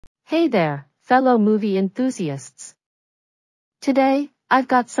Hey there, fellow movie enthusiasts. Today, I've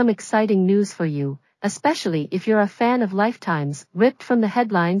got some exciting news for you, especially if you're a fan of Lifetime's ripped from the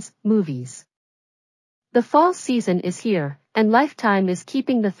headlines movies. The fall season is here, and Lifetime is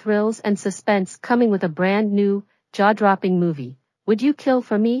keeping the thrills and suspense coming with a brand new, jaw-dropping movie, Would You Kill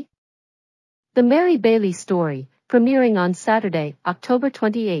for Me? The Mary Bailey Story, premiering on Saturday, October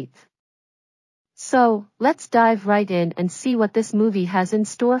 28th. So, let's dive right in and see what this movie has in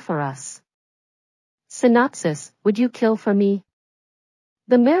store for us. Synopsis: Would You Kill for Me?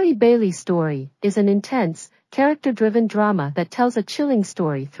 The Mary Bailey Story is an intense, character-driven drama that tells a chilling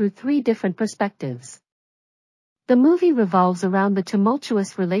story through three different perspectives. The movie revolves around the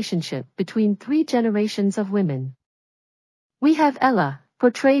tumultuous relationship between three generations of women. We have Ella,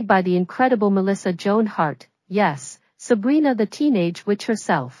 portrayed by the incredible Melissa Joan Hart, yes, Sabrina the teenage witch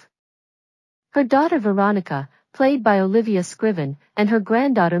herself. Her daughter Veronica, played by Olivia Scriven, and her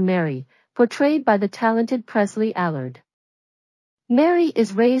granddaughter Mary, portrayed by the talented Presley Allard. Mary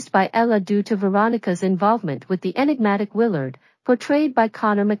is raised by Ella due to Veronica's involvement with the enigmatic Willard, portrayed by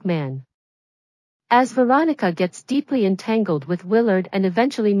Connor McMahon. As Veronica gets deeply entangled with Willard and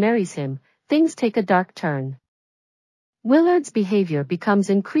eventually marries him, things take a dark turn. Willard's behavior becomes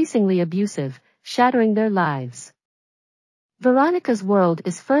increasingly abusive, shattering their lives. Veronica's world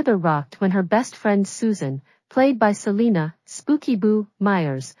is further rocked when her best friend Susan, played by Selena "Spooky Boo"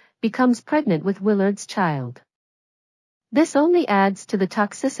 Myers, becomes pregnant with Willard's child. This only adds to the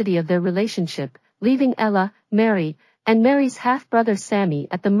toxicity of their relationship, leaving Ella, Mary, and Mary's half-brother Sammy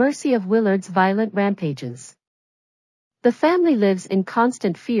at the mercy of Willard's violent rampages. The family lives in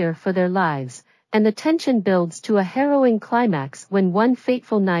constant fear for their lives, and the tension builds to a harrowing climax when one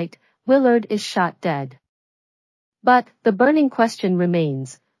fateful night, Willard is shot dead. But, the burning question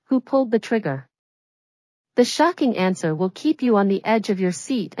remains, who pulled the trigger? The shocking answer will keep you on the edge of your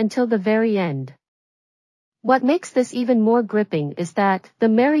seat until the very end. What makes this even more gripping is that the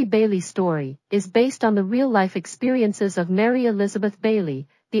Mary Bailey Story is based on the real-life experiences of Mary Elizabeth Bailey,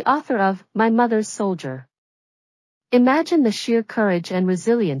 the author of My Mother's Soldier. Imagine the sheer courage and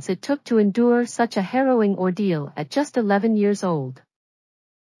resilience it took to endure such a harrowing ordeal at just 11 years old.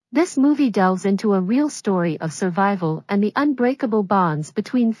 This movie delves into a real story of survival and the unbreakable bonds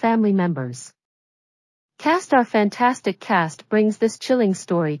between family members. Our fantastic cast brings this chilling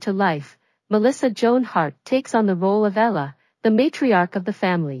story to life. Melissa Joan Hart takes on the role of Ella, the matriarch of the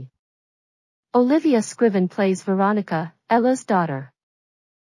family. Olivia Scriven plays Veronica, Ella's daughter.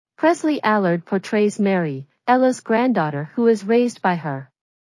 Presley Allard portrays Mary, Ella's granddaughter who is raised by her.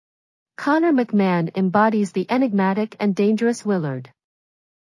 Connor McMahon embodies the enigmatic and dangerous Willard.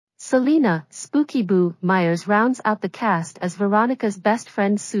 Selena "Spooky Boo" Myers rounds out the cast as Veronica's best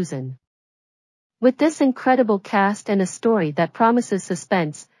friend Susan. With this incredible cast and a story that promises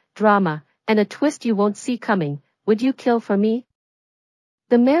suspense, drama, and a twist you won't see coming, Would You Kill for Me?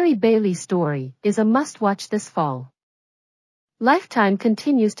 The Mary Bailey Story is a must-watch this fall. Lifetime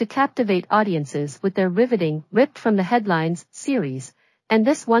continues to captivate audiences with their riveting, ripped from the headlines series, and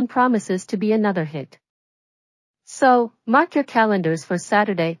this one promises to be another hit. So, mark your calendars for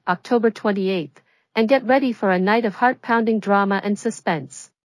Saturday, October 28th, and get ready for a night of heart-pounding drama and suspense.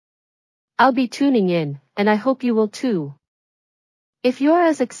 I'll be tuning in, and I hope you will too. If you're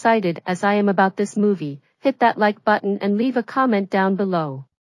as excited as I am about this movie, hit that like button and leave a comment down below.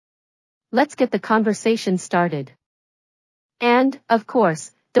 Let's get the conversation started. And, of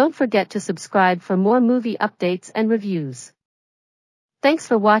course, don't forget to subscribe for more movie updates and reviews. Thanks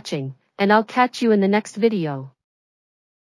for watching, and I'll catch you in the next video.